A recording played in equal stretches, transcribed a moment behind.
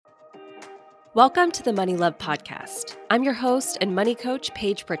Welcome to the Money Love Podcast. I'm your host and money coach,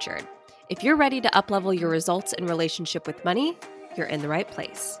 Paige Pritchard. If you're ready to uplevel your results in relationship with money, you're in the right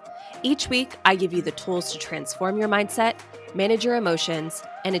place. Each week, I give you the tools to transform your mindset, manage your emotions,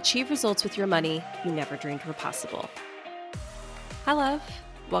 and achieve results with your money you never dreamed were possible. Hi, love.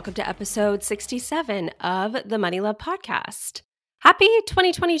 Welcome to episode 67 of the Money Love Podcast. Happy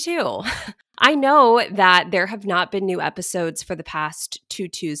 2022. I know that there have not been new episodes for the past 2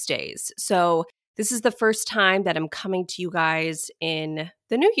 Tuesdays. So this is the first time that I'm coming to you guys in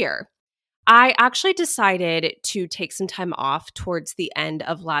the new year. I actually decided to take some time off towards the end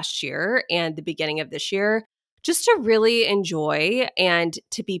of last year and the beginning of this year just to really enjoy and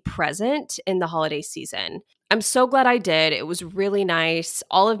to be present in the holiday season. I'm so glad I did. It was really nice.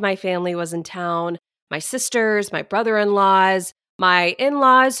 All of my family was in town, my sisters, my brother-in-laws, my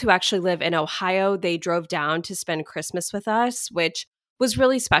in-laws who actually live in Ohio. They drove down to spend Christmas with us, which was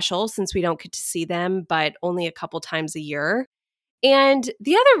really special since we don't get to see them, but only a couple times a year. And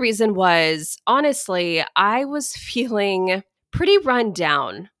the other reason was, honestly, I was feeling pretty run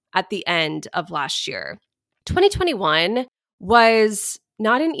down at the end of last year. 2021 was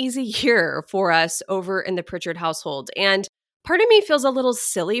not an easy year for us over in the Pritchard household. And part of me feels a little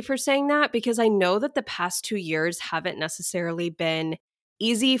silly for saying that because I know that the past 2 years haven't necessarily been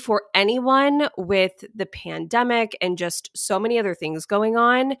easy for anyone with the pandemic and just so many other things going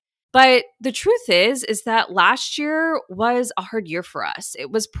on. But the truth is that last year was a hard year for us. It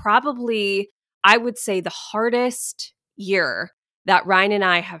was probably, I would say, the hardest year that Ryan and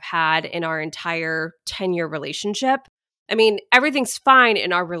I have had in our entire 10-year relationship. I mean, everything's fine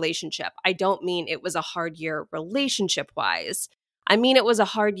in our relationship. I don't mean it was a hard year relationship-wise. I mean, it was a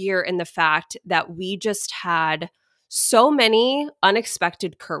hard year in the fact that we just had so many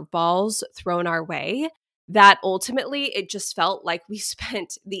unexpected curveballs thrown our way that ultimately it just felt like we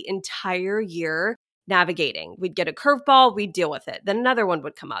spent the entire year navigating. We'd get a curveball, we'd deal with it. Then another one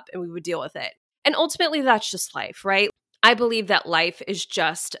would come up and we would deal with it. And ultimately, that's just life, right? I believe that life is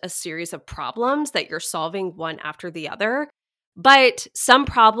just a series of problems that you're solving one after the other. But some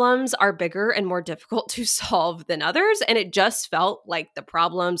problems are bigger and more difficult to solve than others. And it just felt like the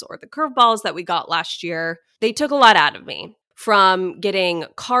problems or the curveballs that we got last year, they took a lot out of me. From getting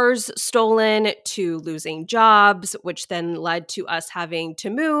cars stolen to losing jobs, which then led to us having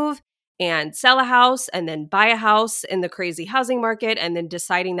to move and sell a house and then buy a house in the crazy housing market and then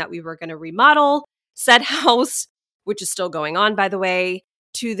deciding that we were going to remodel said house, which is still going on, by the way,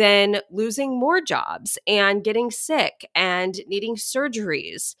 to then losing more jobs and getting sick and needing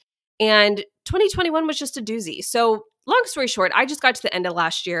surgeries. And 2021 was just a doozy. So long story short, I just got to the end of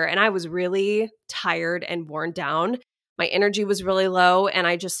last year and I was really tired and worn down. My energy was really low. And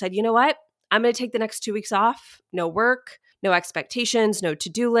I just said, you know what? I'm going to take the next 2 weeks off. No work, no expectations, no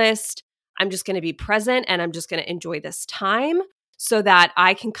to-do list. I'm just going to be present and I'm just going to enjoy this time so that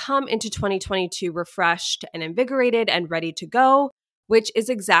I can come into 2022 refreshed and invigorated and ready to go, which is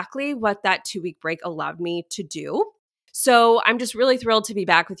exactly what that 2-week break allowed me to do. So I'm just really thrilled to be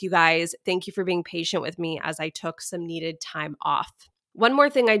back with you guys. Thank you for being patient with me as I took some needed time off. One more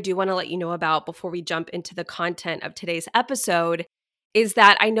thing I do want to let you know about before we jump into the content of today's episode is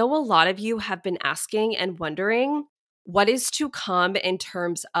that I know a lot of you have been asking and wondering what is to come in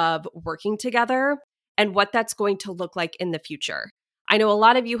terms of working together and what that's going to look like in the future. I know a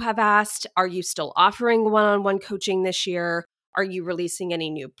lot of you have asked, are you still offering one-on-one coaching this year? Are you releasing any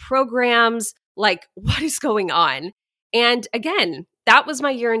new programs? Like, what is going on? And again, that was my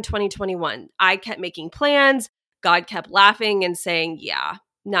year in 2021. I kept making plans. God kept laughing and saying, yeah,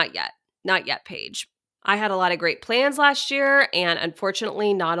 not yet, Paige. I had a lot of great plans last year, and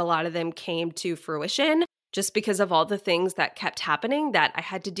unfortunately, not a lot of them came to fruition just because of all the things that kept happening that I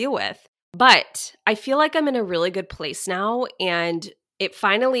had to deal with. But I feel like I'm in a really good place now, and it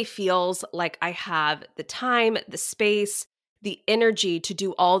finally feels like I have the time, the space, the energy to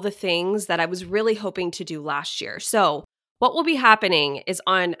do all the things that I was really hoping to do last year. So what will be happening is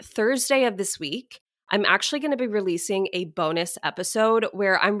on Thursday of this week, I'm actually going to be releasing a bonus episode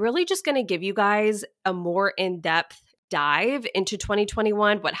where I'm really just going to give you guys a more in-depth dive into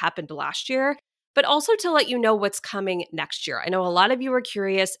 2021, what happened last year, but also to let you know what's coming next year. I know a lot of you are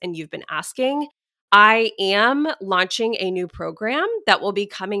curious and you've been asking. I am launching a new program that will be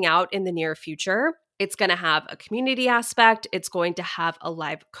coming out in the near future. It's going to have a community aspect. It's going to have a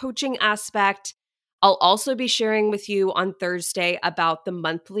live coaching aspect. I'll also be sharing with you on Thursday about the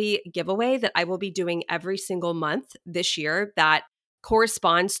monthly giveaway that I will be doing every single month this year that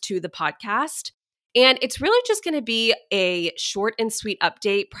corresponds to the podcast. And it's really just going to be a short and sweet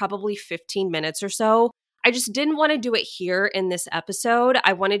update, probably 15 minutes or so, I just didn't want to do it here in this episode.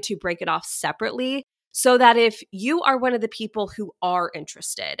 I wanted to break it off separately so that if you are one of the people who are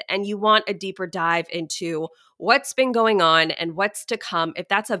interested and you want a deeper dive into what's been going on and what's to come, if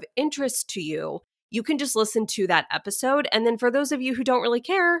that's of interest to you, you can just listen to that episode. And then for those of you who don't really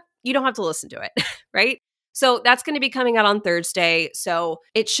care, you don't have to listen to it, right? So that's going to be coming out on Thursday. So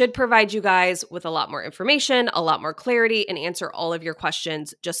it should provide you guys with a lot more information, a lot more clarity, and answer all of your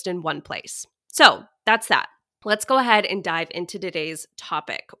questions just in one place. So that's that. Let's go ahead and dive into today's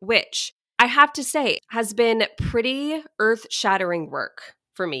topic, which I have to say has been pretty earth-shattering work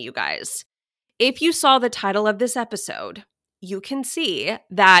for me, you guys. If you saw the title of this episode, you can see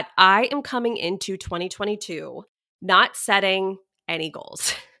that I am coming into 2022 not setting any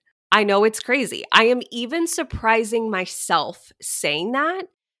goals. I know it's crazy. I am even surprising myself saying that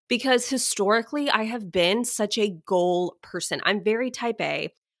because historically I have been such a goal person. I'm very type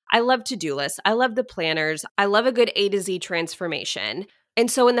A. I love to-do lists. I love the planners. I love a good A to Z transformation.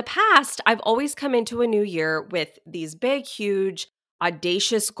 And so in the past, I've always come into a new year with these big, huge,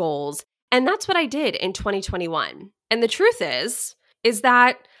 audacious goals. And that's what I did in 2021. And the truth is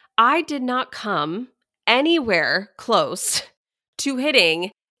that I did not come anywhere close to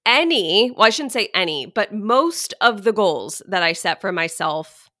hitting I shouldn't say any, but most of the goals that I set for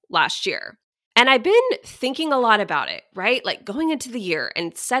myself last year. And I've been thinking a lot about it, right? Like going into the year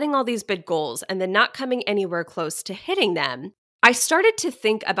and setting all these big goals and then not coming anywhere close to hitting them. I started to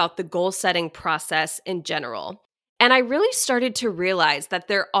think about the goal setting process in general. And I really started to realize that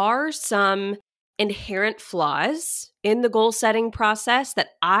there are some inherent flaws in the goal setting process that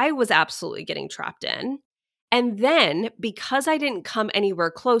I was absolutely getting trapped in. And then because I didn't come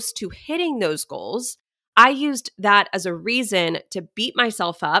anywhere close to hitting those goals, I used that as a reason to beat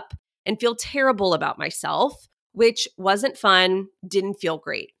myself up and feel terrible about myself, which wasn't fun, didn't feel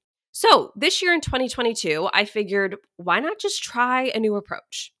great. So this year in 2022, I figured, why not just try a new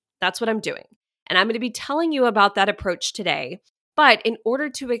approach? That's what I'm doing. And I'm going to be telling you about that approach today. But in order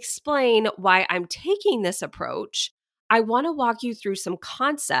to explain why I'm taking this approach, I want to walk you through some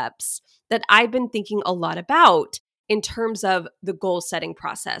concepts that I've been thinking a lot about in terms of the goal setting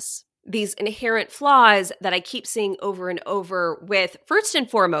process. These inherent flaws that I keep seeing over and over with, first and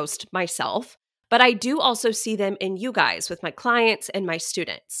foremost, myself, but I do also see them in you guys with my clients and my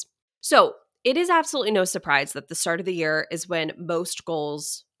students. So it is absolutely no surprise that the start of the year is when most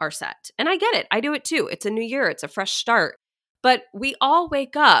goals are set. And I get it. I do it too. It's a new year. It's a fresh start. But we all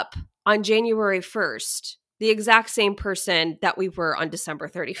wake up on January 1st the exact same person that we were on December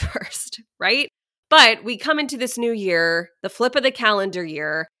 31st, right? But we come into this new year, the flip of the calendar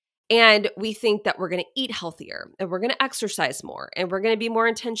year, and we think that we're going to eat healthier and we're going to exercise more and we're going to be more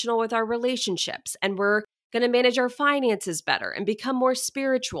intentional with our relationships and we're going to manage our finances better and become more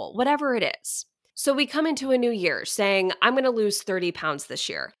spiritual, whatever it is. So we come into a new year saying, I'm going to lose 30 pounds this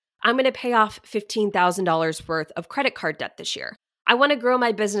year. I'm going to pay off $15,000 worth of credit card debt this year. I want to grow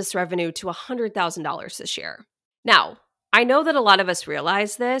my business revenue to $100,000 this year. Now, I know that a lot of us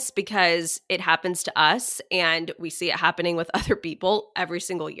realize this because it happens to us and we see it happening with other people every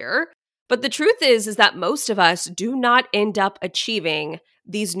single year. But the truth is that most of us do not end up achieving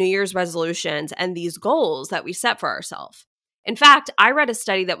these New Year's resolutions and these goals that we set for ourselves. In fact, I read a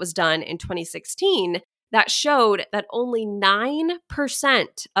study that was done in 2016 that showed that only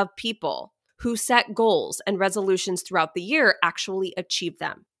 9% of people who set goals and resolutions throughout the year actually achieve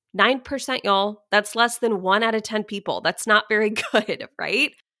them. 9%, y'all. That's less than 1 out of 10 people. That's not very good,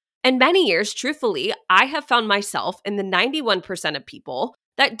 right? And many years, truthfully, I have found myself in the 91% of people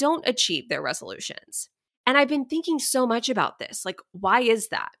that don't achieve their resolutions. And I've been thinking so much about this. Like, why is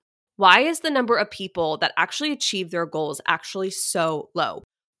that? Why is the number of people that actually achieve their goals actually so low?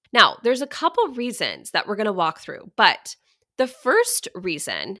 Now, there's a couple reasons that we're going to walk through, but the first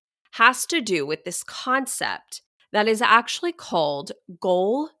reason has to do with this concept that is actually called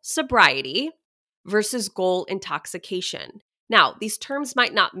goal sobriety versus goal intoxication. Now, these terms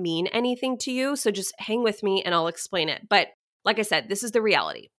might not mean anything to you, so just hang with me and I'll explain it. But like I said, this is the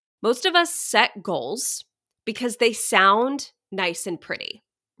reality. Most of us set goals because they sound nice and pretty,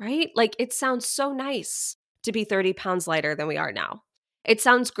 right? Like it sounds so nice to be 30 pounds lighter than we are now. It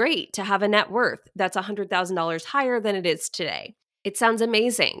sounds great to have a net worth that's $100,000 higher than it is today. It sounds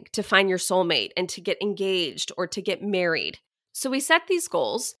amazing to find your soulmate and to get engaged or to get married. So we set these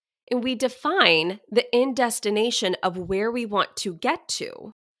goals and we define the end destination of where we want to get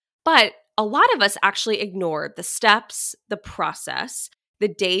to. But a lot of us actually ignore the steps, the process, the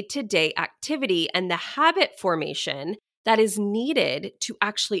day-to-day activity, and the habit formation that is needed to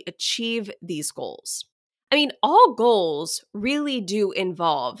actually achieve these goals. I mean, all goals really do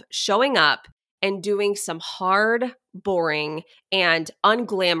involve showing up and doing some hard, boring, and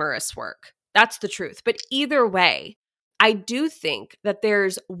unglamorous work. That's the truth. But either way, I do think that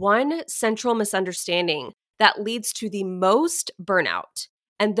there's one central misunderstanding that leads to the most burnout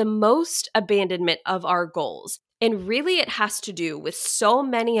and the most abandonment of our goals. And really, it has to do with so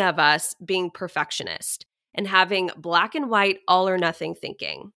many of us being perfectionist and having black and white, all or nothing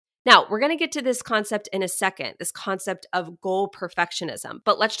thinking. Now, we're going to get to this concept in a second, this concept of goal perfectionism.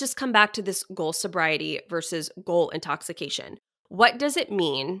 But let's just come back to this goal sobriety versus goal intoxication. What does it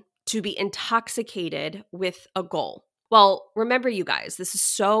mean to be intoxicated with a goal? Well, remember, you guys, this is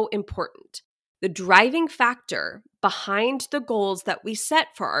so important. The driving factor behind the goals that we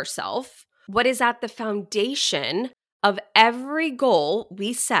set for ourselves, what is at the foundation of every goal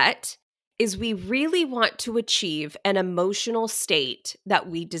we set, is we really want to achieve an emotional state that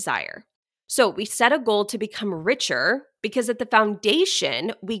we desire. So we set a goal to become richer because at the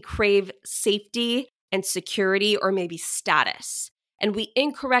foundation, we crave safety and security or maybe status. And we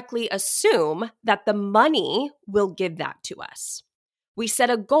incorrectly assume that the money will give that to us. We set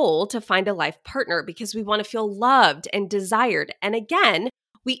a goal to find a life partner because we want to feel loved and desired. And again,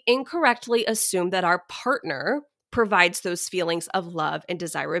 we incorrectly assume that our partner provides those feelings of love and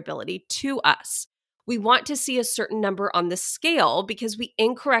desirability to us. We want to see a certain number on the scale because we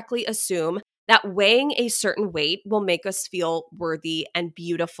incorrectly assume that weighing a certain weight will make us feel worthy and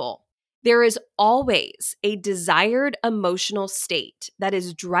beautiful. There is always a desired emotional state that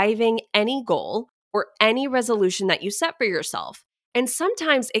is driving any goal or any resolution that you set for yourself. And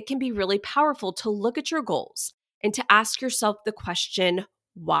sometimes it can be really powerful to look at your goals and to ask yourself the question,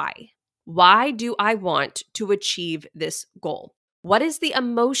 why? Why do I want to achieve this goal? What is the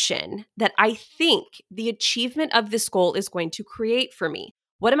emotion that I think the achievement of this goal is going to create for me?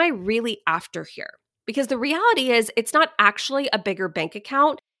 What am I really after here? Because the reality is, it's not actually a bigger bank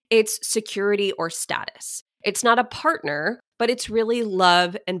account, it's security or status. It's not a partner, but it's really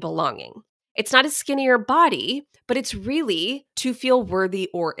love and belonging. It's not a skinnier body, but it's really to feel worthy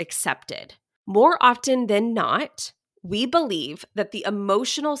or accepted. More often than not, we believe that the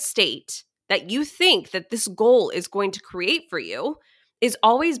emotional state that you think that this goal is going to create for you is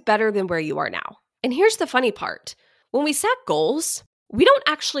always better than where you are now. And here's the funny part. When we set goals, we don't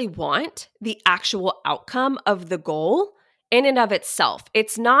actually want the actual outcome of the goal in and of itself.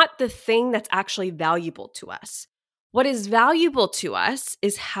 It's not the thing that's actually valuable to us. What is valuable to us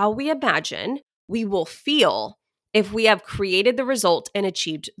is how we imagine we will feel if we have created the result and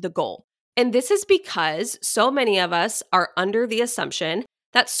achieved the goal. And this is because so many of us are under the assumption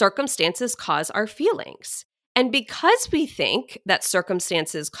that circumstances cause our feelings. And because we think that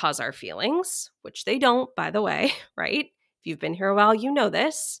circumstances cause our feelings, which they don't, by the way, right? If you've been here a while, you know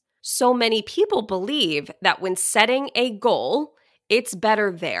this. So many people believe that when setting a goal, it's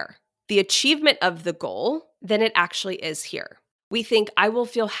better there, the achievement of the goal, than it actually is here. We think I will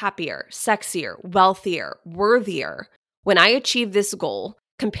feel happier, sexier, wealthier, worthier when I achieve this goal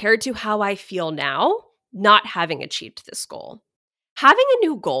compared to how I feel now, not having achieved this goal. Having a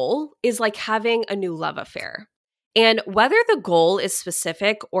new goal is like having a new love affair. And whether the goal is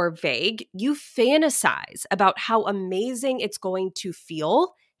specific or vague, you fantasize about how amazing it's going to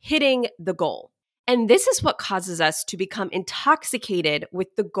feel hitting the goal. And this is what causes us to become intoxicated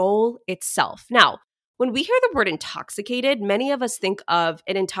with the goal itself. Now, when we hear the word intoxicated, many of us think of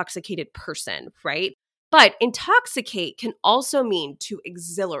an intoxicated person, right? But intoxicate can also mean to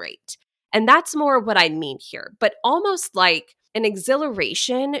exhilarate. And that's more what I mean here, but almost like an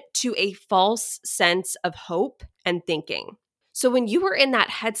exhilaration to a false sense of hope and thinking. So when you are in that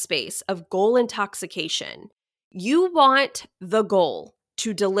headspace of goal intoxication, you want the goal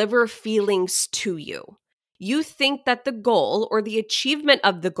to deliver feelings to you. You think that the goal or the achievement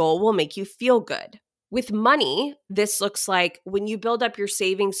of the goal will make you feel good. With money, this looks like when you build up your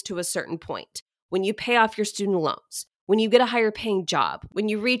savings to a certain point, when you pay off your student loans, when you get a higher paying job, when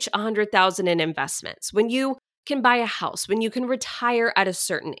you reach $100,000 in investments, when you can buy a house, when you can retire at a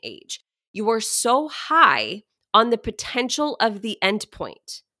certain age. You are so high on the potential of the end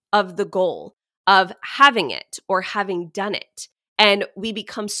point of the goal of having it or having done it. And we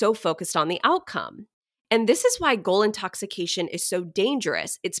become so focused on the outcome. And this is why goal intoxication is so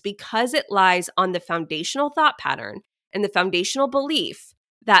dangerous. It's because it lies on the foundational thought pattern and the foundational belief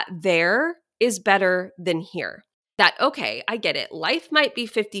that there is better than here. That, okay, I get it. Life might be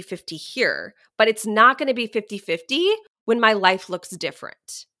 50-50 here, but it's not going to be 50-50 when my life looks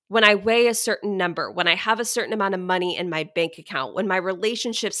different. When I weigh a certain number, when I have a certain amount of money in my bank account, when my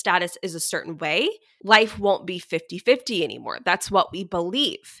relationship status is a certain way, life won't be 50-50 anymore. That's what we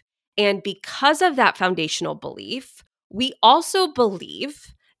believe. And because of that foundational belief, we also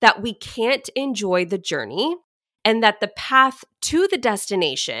believe that we can't enjoy the journey and that the path to the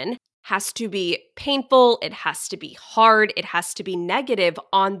destination has to be painful, it has to be hard, it has to be negative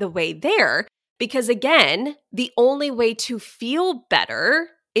on the way there. Because again, the only way to feel better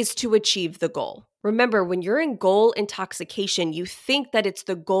is to achieve the goal. Remember, when you're in goal intoxication, you think that it's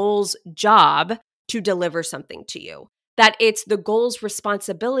the goal's job to deliver something to you, that it's the goal's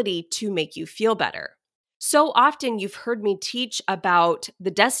responsibility to make you feel better. So often you've heard me teach about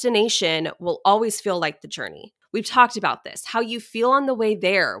the destination will always feel like the journey. We've talked about this. How you feel on the way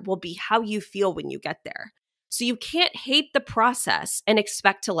there will be how you feel when you get there. So you can't hate the process and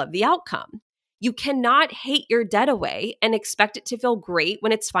expect to love the outcome. You cannot hate your debt away and expect it to feel great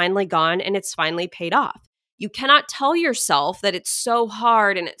when it's finally gone and it's finally paid off. You cannot tell yourself that it's so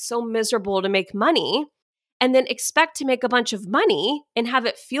hard and it's so miserable to make money and then expect to make a bunch of money and have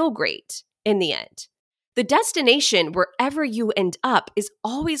it feel great in the end. The destination, wherever you end up, is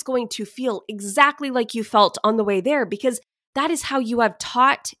always going to feel exactly like you felt on the way there because that is how you have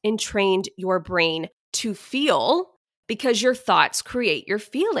taught and trained your brain to feel because your thoughts create your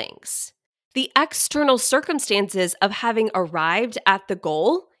feelings. The external circumstances of having arrived at the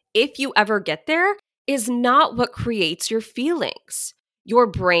goal, if you ever get there, is not what creates your feelings. Your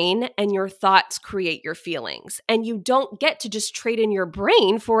brain and your thoughts create your feelings, and you don't get to just trade in your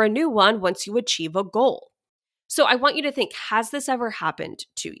brain for a new one once you achieve a goal. So I want you to think, has this ever happened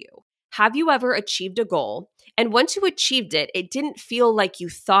to you? Have you ever achieved a goal, and once you achieved it, it didn't feel like you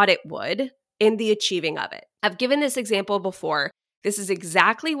thought it would in the achieving of it? I've given this example before. This is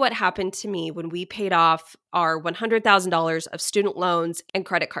exactly what happened to me when we paid off our $100,000 of student loans and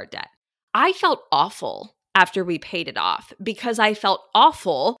credit card debt. I felt awful after we paid it off because I felt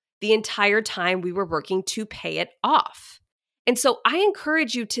awful the entire time we were working to pay it off. And so I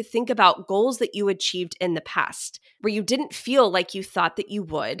encourage you to think about goals that you achieved in the past where you didn't feel like you thought that you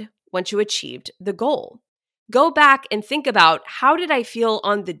would once you achieved the goal. Go back and think about, how did I feel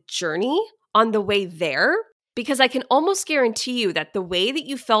on the journey, on the way there? Because I can almost guarantee you that the way that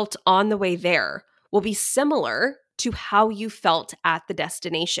you felt on the way there will be similar to how you felt at the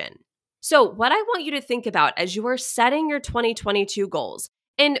destination. So what I want you to think about as you are setting your 2022 goals,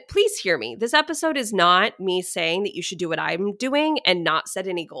 and please hear me, this episode is not me saying that you should do what I'm doing and not set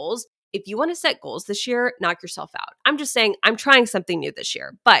any goals. If you want to set goals this year, knock yourself out. I'm just saying I'm trying something new this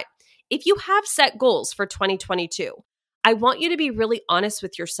year. But if you have set goals for 2022, I want you to be really honest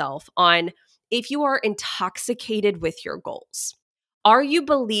with yourself on if you are intoxicated with your goals. Are you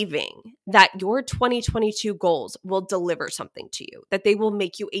believing that your 2022 goals will deliver something to you, that they will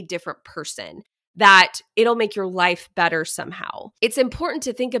make you a different person, that it'll make your life better somehow? It's important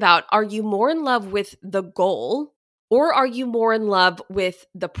to think about, are you more in love with the goal or are you more in love with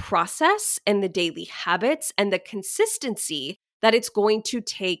the process and the daily habits and the consistency that it's going to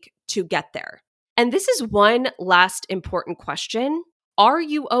take to get there? And this is one last important question. Are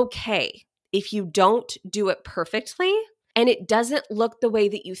you okay if you don't do it perfectly and it doesn't look the way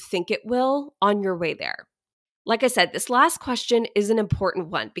that you think it will on your way there? Like I said, this last question is an important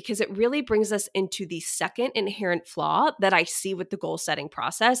one because it really brings us into the second inherent flaw that I see with the goal setting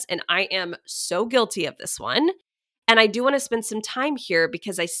process. And I am so guilty of this one. And I do want to spend some time here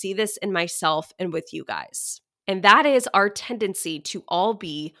because I see this in myself and with you guys. And that is our tendency to all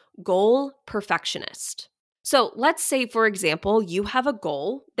be goal perfectionist. So let's say, for example, you have a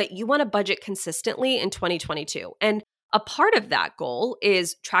goal that you want to budget consistently in 2022. And a part of that goal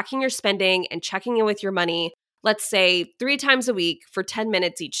is tracking your spending and checking in with your money, let's say 3 times a week for 10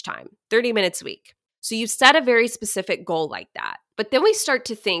 minutes each time, 30 minutes a week. So you set a very specific goal like that. But then we start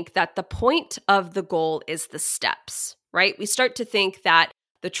to think that the point of the goal is the steps, right? We start to think that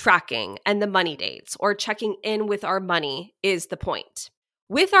the tracking and the money dates or checking in with our money is the point.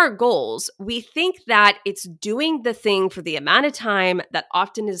 With our goals, we think that it's doing the thing for the amount of time that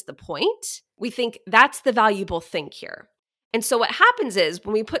often is the point. We think that's the valuable thing here. And so what happens is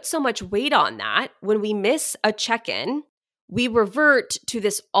when we put so much weight on that, when we miss a check-in, we revert to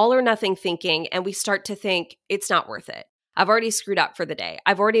this all or nothing thinking and we start to think it's not worth it. I've already screwed up for the day.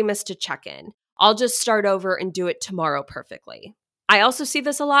 I've already missed a check-in. I'll just start over and do it tomorrow perfectly. I also see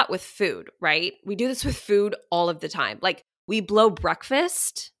this a lot with food, right? We do this with food all of the time. Like we blow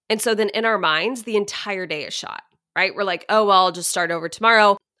breakfast. And so then in our minds, the entire day is shot, right? We're like, oh, well, I'll just start over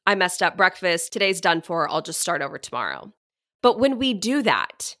tomorrow. I messed up breakfast. Today's done for. I'll just start over tomorrow. But when we do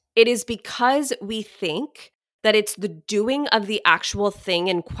that, it is because we think that it's the doing of the actual thing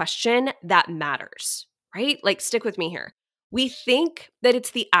in question that matters, right? Like stick with me here. We think that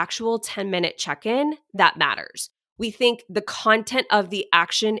it's the actual 10-minute check-in that matters. We think the content of the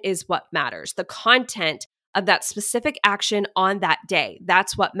action is what matters. The content of that specific action on that day.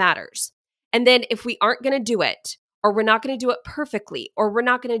 That's what matters. And then if we aren't going to do it, or we're not going to do it perfectly, or we're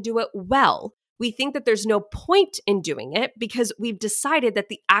not going to do it well, we think that there's no point in doing it because we've decided that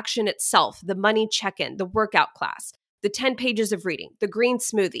the action itself, the money check-in, the workout class, the 10 pages of reading, the green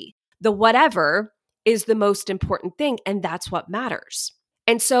smoothie, the whatever is the most important thing, and that's what matters.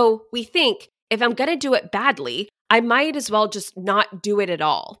 And so we think, if I'm going to do it badly, I might as well just not do it at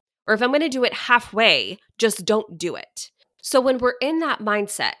all. Or if I'm going to do it halfway, just don't do it. So when we're in that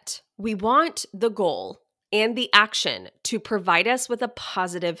mindset, we want the goal and the action to provide us with a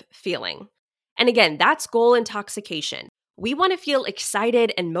positive feeling. And again, that's goal intoxication. We want to feel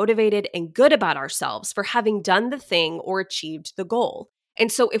excited and motivated and good about ourselves for having done the thing or achieved the goal.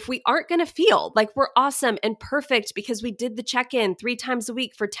 And so if we aren't going to feel like we're awesome and perfect because we did the check-in 3 times a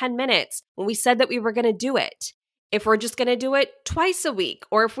week for 10 minutes when we said that we were going to do it, if we're just going to do it twice a week,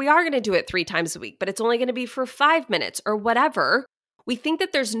 or if we are going to do it 3 times a week, but it's only going to be for 5 minutes or whatever, we think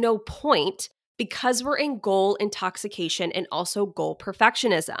that there's no point because we're in goal intoxication and also goal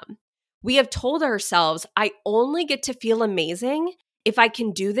perfectionism. We have told ourselves, I only get to feel amazing if I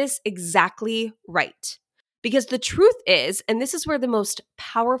can do this exactly right. Because the truth is, and this is where the most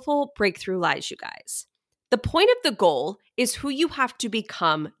powerful breakthrough lies, you guys, the point of the goal is who you have to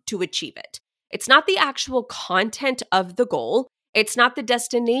become to achieve it. It's not the actual content of the goal. It's not the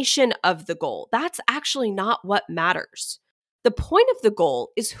destination of the goal. That's actually not what matters. The point of the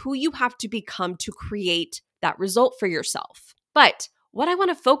goal is who you have to become to create that result for yourself. But what I want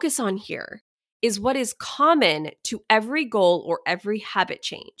to focus on here is what is common to every goal or every habit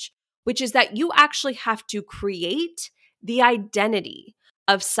change, which is that you actually have to create the identity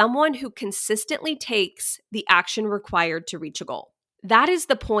of someone who consistently takes the action required to reach a goal. That is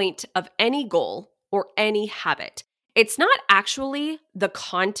the point of any goal or any habit. It's not actually the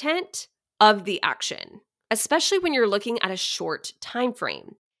content of the action, especially when you're looking at a short time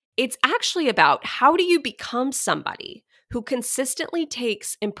frame. It's actually about how do you become somebody who consistently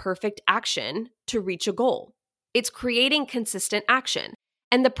takes imperfect action to reach a goal. It's creating consistent action.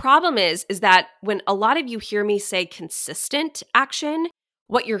 And the problem is that when a lot of you hear me say consistent action,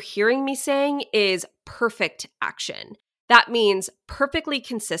 what you're hearing me saying is perfect action. That means perfectly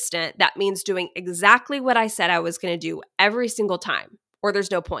consistent. That means doing exactly what I said I was going to do every single time, or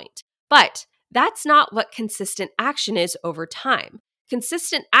there's no point. But that's not what consistent action is over time.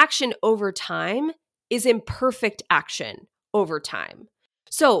 Consistent action over time is imperfect action over time.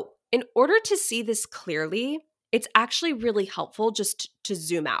 So, in order to see this clearly, it's actually really helpful just to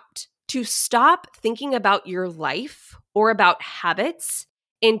zoom out, to stop thinking about your life or about habits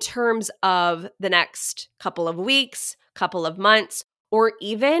in terms of the next couple of weeks, couple of months, or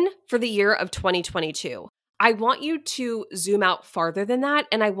even for the year of 2022. I want you to zoom out farther than that,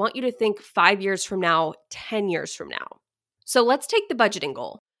 and I want you to think 5 years from now, 10 years from now. So let's take the budgeting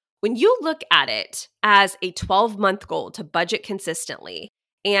goal. When you look at it as a 12-month goal to budget consistently,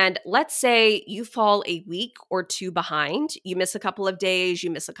 and let's say you fall a week or 2 behind, you miss a couple of days,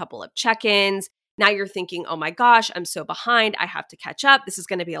 you miss a couple of check-ins, now you're thinking, oh my gosh, I'm so behind, I have to catch up. This is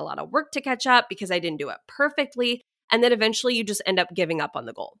going to be a lot of work to catch up because I didn't do it perfectly. And then eventually you just end up giving up on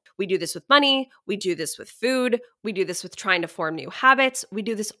the goal. We do this with money. We do this with food. We do this with trying to form new habits. We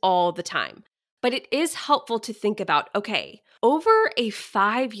do this all the time. But it is helpful to think about, okay, over a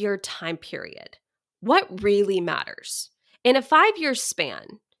 5-year time period, what really matters? In a 5-year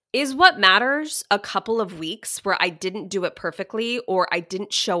span, is what matters a couple of weeks where I didn't do it perfectly or I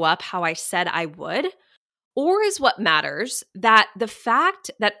didn't show up how I said I would? Or is what matters that the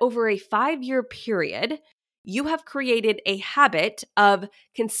fact that over a 5-year period, you have created a habit of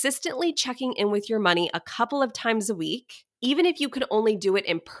consistently checking in with your money a couple of times a week, even if you could only do it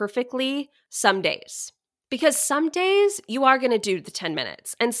imperfectly some days? Because some days you are going to do the 10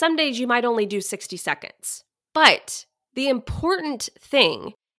 minutes, and some days you might only do 60 seconds. But the important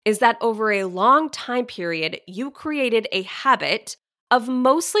thing is that over a long time period, you created a habit of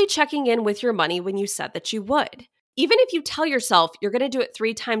mostly checking in with your money when you said that you would. Even if you tell yourself you're going to do it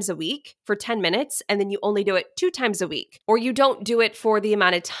 3 times a week for 10 minutes and then you only do it 2 times a week, or you don't do it for the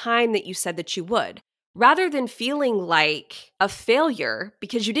amount of time that you said that you would, rather than feeling like a failure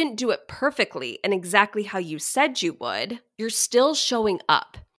because you didn't do it perfectly and exactly how you said you would, you're still showing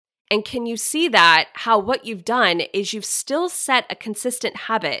up. And can you see that how what you've done is you've still set a consistent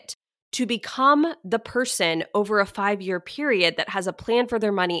habit to become the person over a 5-year period that has a plan for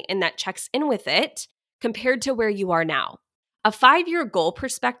their money and that checks in with it compared to where you are now. A 5-year goal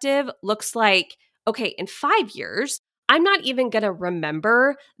perspective looks like, okay, in 5 years, I'm not even going to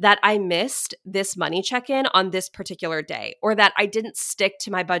remember that I missed this money check-in on this particular day or that I didn't stick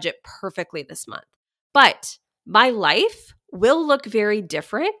to my budget perfectly this month. But my life will look very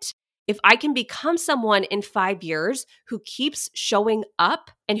different if I can become someone in 5 years who keeps showing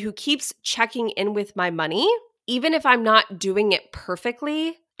up and who keeps checking in with my money, even if I'm not doing it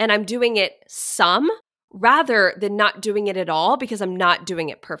perfectly and I'm doing it some, rather than not doing it at all because I'm not doing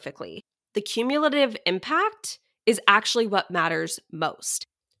it perfectly. The cumulative impact is actually what matters most.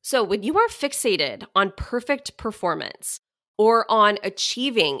 So when you are fixated on perfect performance or on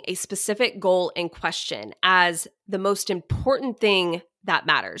achieving a specific goal in question as the most important thing that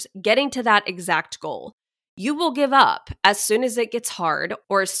matters, getting to that exact goal, you will give up as soon as it gets hard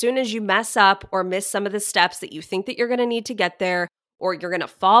or as soon as you mess up or miss some of the steps that you think that you're going to need to get there, or you're going to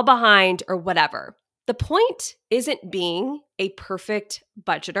fall behind or whatever. The point isn't being a perfect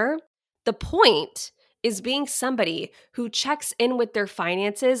budgeter. The point is being somebody who checks in with their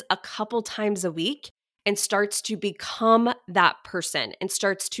finances a couple times a week and starts to become that person and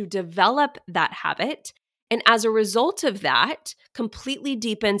starts to develop that habit. And as a result of that, completely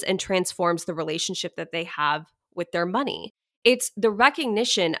deepens and transforms the relationship that they have with their money. It's the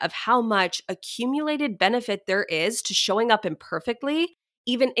recognition of how much accumulated benefit there is to showing up imperfectly,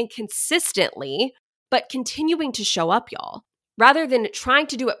 even inconsistently, but continuing to show up, y'all. Rather than trying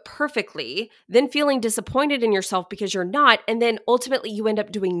to do it perfectly, then feeling disappointed in yourself because you're not, and then ultimately you end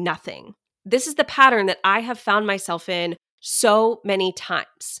up doing nothing. This is the pattern that I have found myself in so many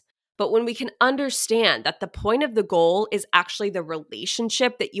times. But when we can understand that the point of the goal is actually the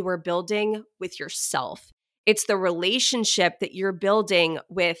relationship that you are building with yourself, it's the relationship that you're building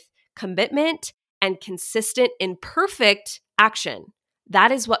with commitment and consistent, imperfect action.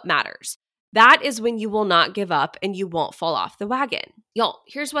 That is what matters. That is when you will not give up and you won't fall off the wagon. Y'all,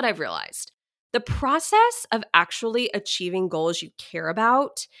 here's what I've realized. The process of actually achieving goals you care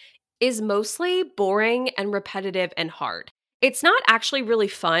about is mostly boring and repetitive and hard. It's not actually really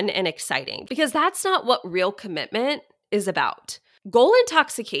fun and exciting because that's not what real commitment is about. Goal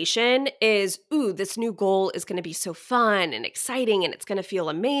intoxication is, this new goal is going to be so fun and exciting and it's going to feel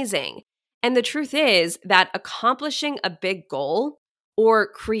amazing. And the truth is that accomplishing a big goal or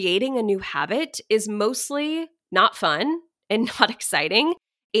creating a new habit is mostly not fun and not exciting,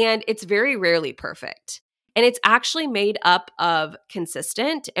 and it's very rarely perfect. And it's actually made up of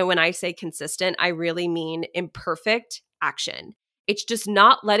consistent, and when I say consistent, I really mean imperfect action. It's just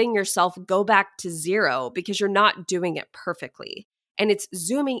not letting yourself go back to zero because you're not doing it perfectly. And it's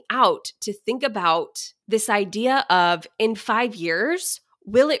zooming out to think about this idea of, in 5 years,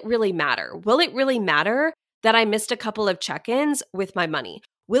 will it really matter? Will it really matter that I missed a couple of check-ins with my money?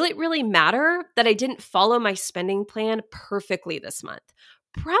 Will it really matter that I didn't follow my spending plan perfectly this month?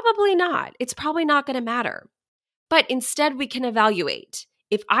 Probably not. It's probably not going to matter. But instead, we can evaluate.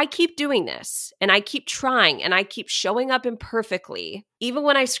 If I keep doing this and I keep trying and I keep showing up imperfectly, even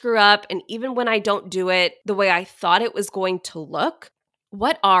when I screw up and even when I don't do it the way I thought it was going to look,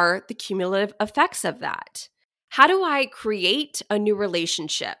 what are the cumulative effects of that? How do I create a new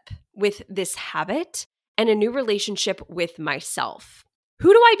relationship with this habit and a new relationship with myself?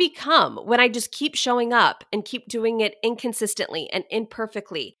 Who do I become when I just keep showing up and keep doing it inconsistently and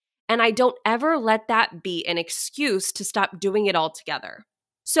imperfectly, and I don't ever let that be an excuse to stop doing it altogether?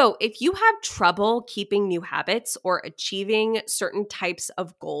 So if you have trouble keeping new habits or achieving certain types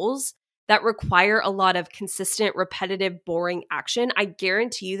of goals that require a lot of consistent, repetitive, boring action, I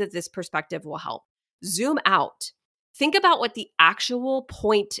guarantee you that this perspective will help. Zoom out. Think about what the actual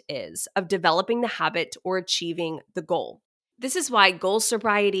point is of developing the habit or achieving the goal. This is why goal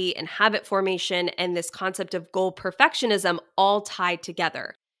sobriety and habit formation and this concept of goal perfectionism all tie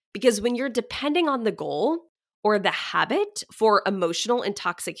together. Because when you're depending on the goal or the habit for emotional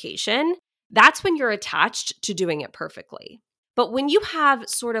intoxication, that's when you're attached to doing it perfectly. But when you have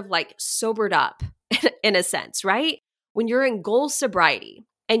sort of like sobered up in a sense, right? When you're in goal sobriety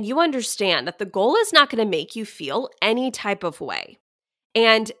and you understand that the goal is not going to make you feel any type of way,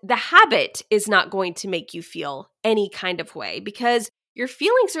 and the habit is not going to make you feel any kind of way because your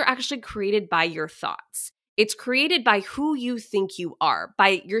feelings are actually created by your thoughts. It's created by who you think you are,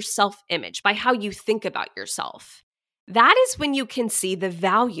 by your self-image, by how you think about yourself. That is when you can see the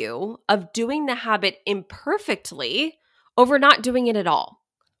value of doing the habit imperfectly over not doing it at all.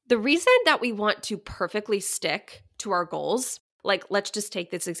 The reason that we want to perfectly stick to our goals, like let's just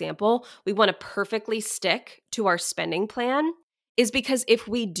take this example, we want to perfectly stick to our spending plan, is because if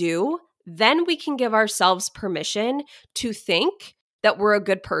we do, then we can give ourselves permission to think that we're a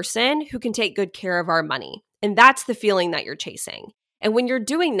good person who can take good care of our money. And that's the feeling that you're chasing. And when you're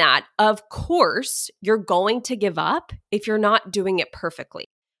doing that, of course, you're going to give up if you're not doing it perfectly.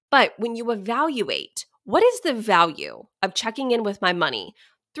 But when you evaluate, what is the value of checking in with my money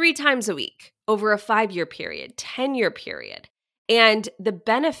 3 times a week over a 5-year period, 10-year period. And the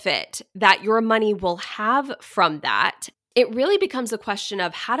benefit that your money will have from that, it really becomes a question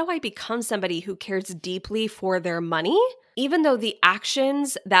of how do I become somebody who cares deeply for their money, even though the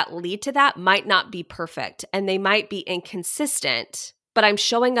actions that lead to that might not be perfect and they might be inconsistent, but I'm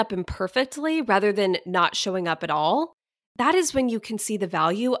showing up imperfectly rather than not showing up at all. That is when you can see the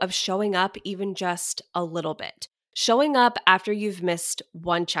value of showing up even just a little bit. Showing up after you've missed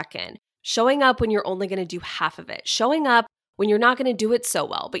one check-in. Showing up when you're only going to do half of it. Showing up when you're not going to do it so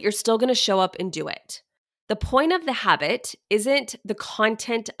well, but you're still going to show up and do it. The point of the habit isn't the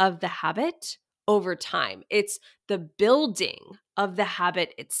content of the habit over time. It's the building of the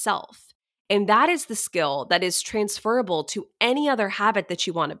habit itself. And that is the skill that is transferable to any other habit that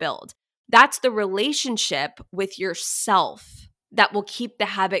you want to build. That's the relationship with yourself that will keep the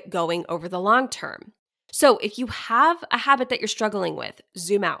habit going over the long term. So if you have a habit that you're struggling with,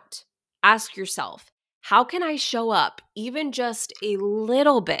 zoom out. Ask yourself, how can I show up even just a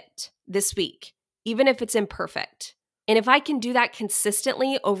little bit this week, even if it's imperfect? And if I can do that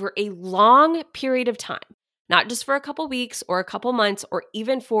consistently over a long period of time, not just for a couple weeks or a couple months or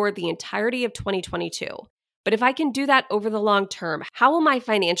even for the entirety of 2022, but if I can do that over the long term, how will my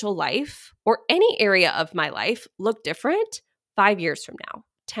financial life or any area of my life look different 5 years from now,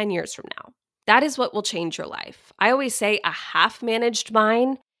 10 years from now? That is what will change your life. I always say a half-managed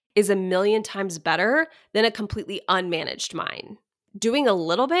mind is 1,000,000 times better than a completely unmanaged mind. Doing a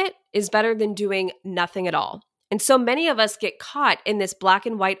little bit is better than doing nothing at all. And so many of us get caught in this black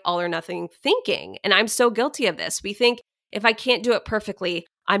and white, all or nothing thinking. And I'm so guilty of this. We think if I can't do it perfectly,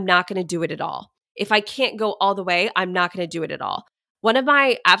 I'm not going to do it at all. If I can't go all the way, I'm not going to do it at all. One of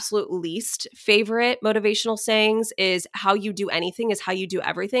my absolute least favorite motivational sayings is how you do anything is how you do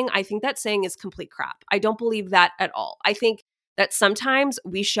everything. I think that saying is complete crap. I don't believe that at all. I think that sometimes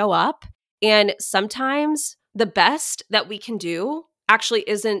we show up and sometimes the best that we can do actually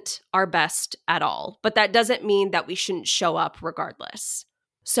isn't our best at all. But that doesn't mean that we shouldn't show up regardless.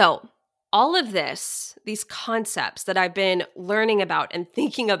 So all of this, these concepts that I've been learning about and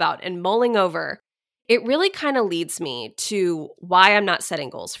thinking about and mulling over, it really kind of leads me to why I'm not setting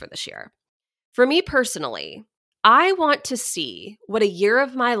goals for this year. For me personally, I want to see what a year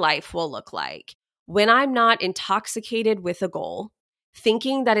of my life will look like when I'm not intoxicated with a goal,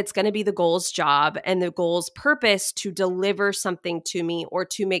 thinking that it's going to be the goal's job and the goal's purpose to deliver something to me or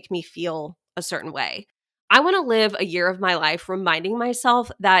to make me feel a certain way. I want to live a year of my life reminding myself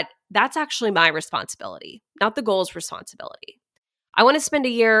that that's actually my responsibility, not the goal's responsibility. I want to spend a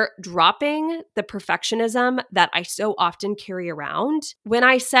year dropping the perfectionism that I so often carry around when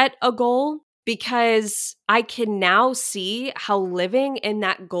I set a goal, because I can now see how living in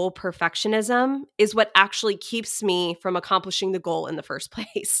that goal perfectionism is what actually keeps me from accomplishing the goal in the first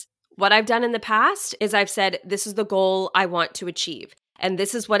place. What I've done in the past is I've said, this is the goal I want to achieve, and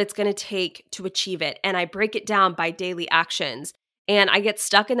this is what it's going to take to achieve it. And I break it down by daily actions. And I get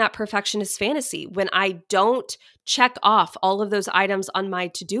stuck in that perfectionist fantasy. When I don't check off all of those items on my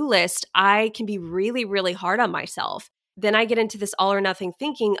to-do list, I can be really, really hard on myself. Then I get into this all or nothing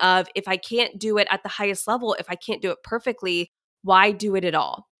thinking of, if I can't do it at the highest level, if I can't do it perfectly, why do it at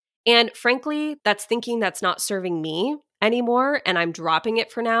all? And frankly, that's thinking that's not serving me anymore, and I'm dropping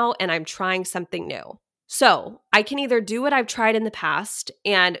it for now, and I'm trying something new. So I can either do what I've tried in the past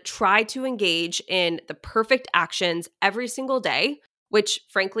and try to engage in the perfect actions every single day, which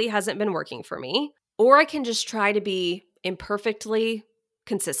frankly hasn't been working for me, or I can just try to be imperfectly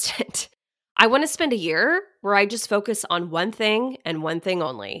consistent. I want to spend a year where I just focus on one thing and one thing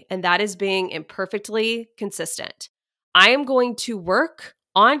only, and that is being imperfectly consistent. I am going to work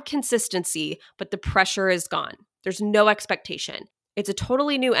on consistency, but the pressure is gone. There's no expectation. It's a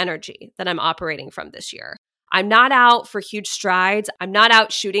totally new energy that I'm operating from this year. I'm not out for huge strides. I'm not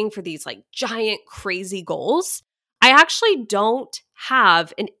out shooting for these like giant, crazy goals. I actually don't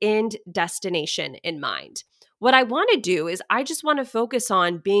have an end destination in mind. What I want to do is I just want to focus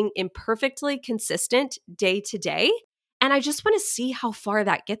on being imperfectly consistent day to day. And I just want to see how far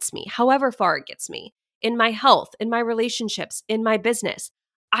that gets me, however far it gets me, in my health, in my relationships, in my business.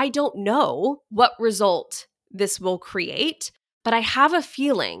 I don't know what result this will create, but I have a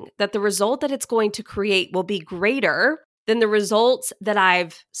feeling that the result that it's going to create will be greater than the results that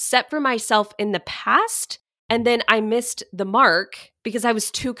I've set for myself in the past. And then I missed the mark because I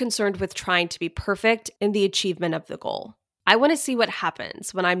was too concerned with trying to be perfect in the achievement of the goal. I want to see what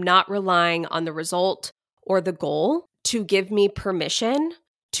happens when I'm not relying on the result or the goal to give me permission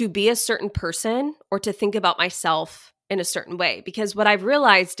to be a certain person or to think about myself in a certain way. Because what I've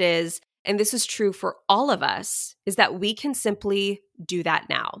realized is and this is true for all of us, is that we can simply do that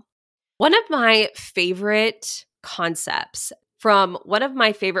now. One of my favorite concepts from one of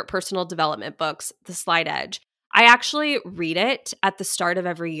my favorite personal development books, The Slight Edge, I actually read it at the start of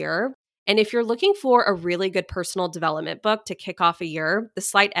every year. And if you're looking for a really good personal development book to kick off a year, The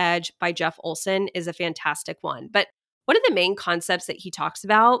Slight Edge by Jeff Olson is a fantastic one. But one of the main concepts that he talks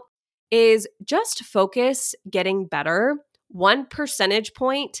about is just focus getting better 1 percentage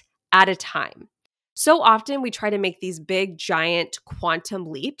point at a time. So often we try to make these big, giant quantum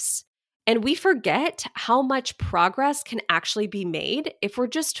leaps, and we forget how much progress can actually be made if we're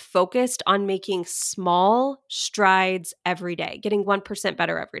just focused on making small strides every day, getting 1%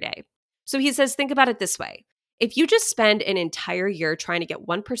 better every day. So he says, think about it this way. If you just spend an entire year trying to get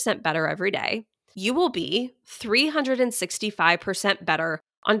 1% better every day, you will be 365% better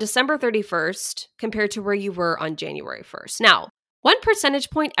on December 31st compared to where you were on January 1st. Now, 1 percentage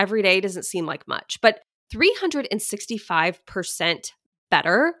point every day doesn't seem like much, but 365%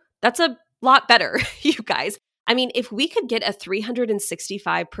 better, that's a lot better, you guys. I mean, if we could get a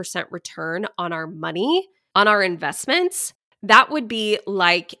 365% return on our money, on our investments, that would be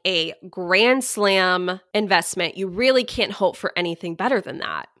like a grand slam investment. You really can't hope for anything better than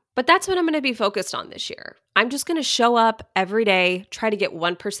that. But that's what I'm going to be focused on this year. I'm just going to show up every day, try to get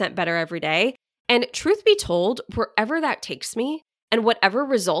 1% better every day. And truth be told, wherever that takes me and whatever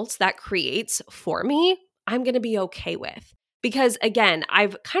results that creates for me, I'm going to be okay with. Because again,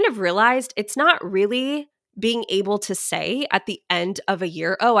 I've kind of realized it's not really being able to say at the end of a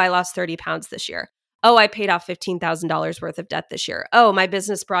year, oh, I lost 30 pounds this year. Oh, I paid off $15,000 worth of debt this year. Oh, my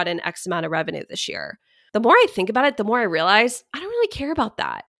business brought in X amount of revenue this year. The more I think about it, the more I realize I don't really care about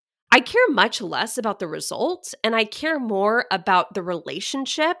that. I care much less about the results, and I care more about the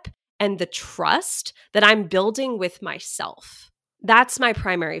relationship and the trust that I'm building with myself. That's my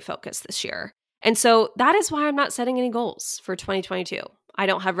primary focus this year. And so that is why I'm not setting any goals for 2022. I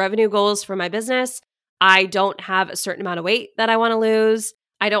don't have revenue goals for my business. I don't have a certain amount of weight that I want to lose.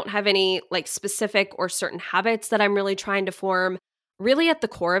 I don't have any specific or certain habits that I'm really trying to form. Really at the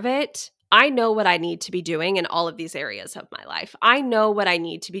core of it, I know what I need to be doing in all of these areas of my life. I know what I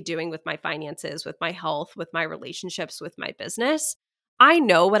need to be doing with my finances, with my health, with my relationships, with my business. I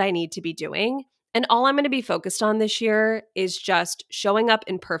know what I need to be doing. And all I'm going to be focused on this year is just showing up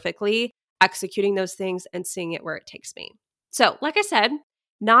imperfectly, executing those things, and seeing it where it takes me. So, like I said,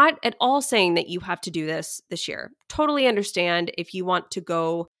 not at all saying that you have to do this year. Totally understand if you want to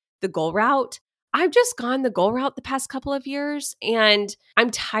go the goal route. I've just gone the goal route the past couple of years, and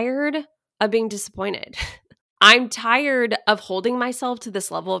I'm tired of being disappointed. I'm tired of holding myself to this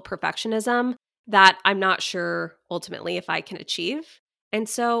level of perfectionism that I'm not sure ultimately if I can achieve. And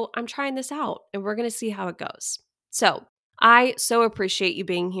so I'm trying this out, and we're going to see how it goes. So I so appreciate you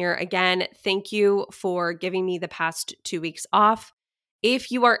being here. Again, thank you for giving me the past 2 weeks off.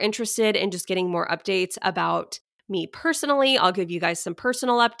 If you are interested in just getting more updates about me personally, I'll give you guys some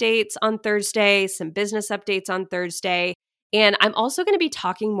personal updates on Thursday, some business updates on Thursday. And I'm also going to be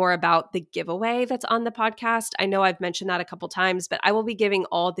talking more about the giveaway that's on the podcast. I know I've mentioned that a couple times, but I will be giving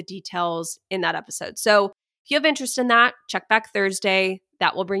all the details in that episode. So if you have interest in that, check back Thursday.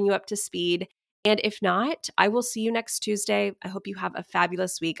 That will bring you up to speed. And if not, I will see you next Tuesday. I hope you have a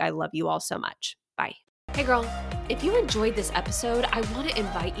fabulous week. I love you all so much. Bye. Hey girl, if you enjoyed this episode, I want to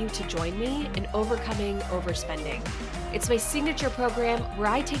invite you to join me in Overcoming Overspending. It's my signature program where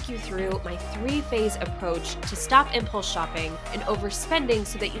I take you through my 3-phase approach to stop impulse shopping and overspending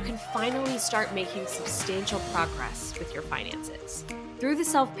so that you can finally start making substantial progress with your finances. Through the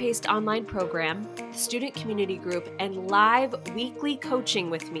self-paced online program, the student community group, and live weekly coaching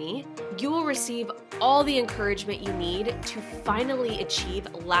with me, you will receive all the encouragement you need to finally achieve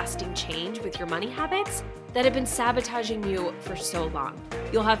lasting change with your money habits that have been sabotaging you for so long.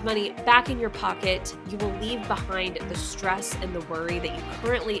 You'll have money back in your pocket. You will leave behind the stress and the worry that you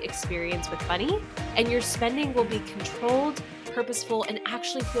currently experience with money, and your spending will be controlled, purposeful, and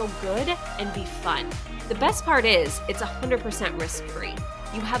actually feel good and be fun. The best part is it's 100% risk-free.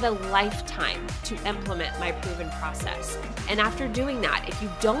 You have a lifetime to implement my proven process. And after doing that, if you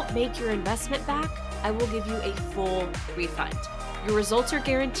don't make your investment back, I will give you a full refund. Your results are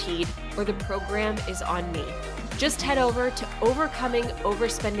guaranteed, or the program is on me. Just head over to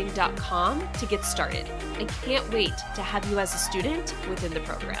overcomingoverspending.com to get started. I can't wait to have you as a student within the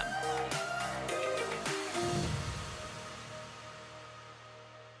program.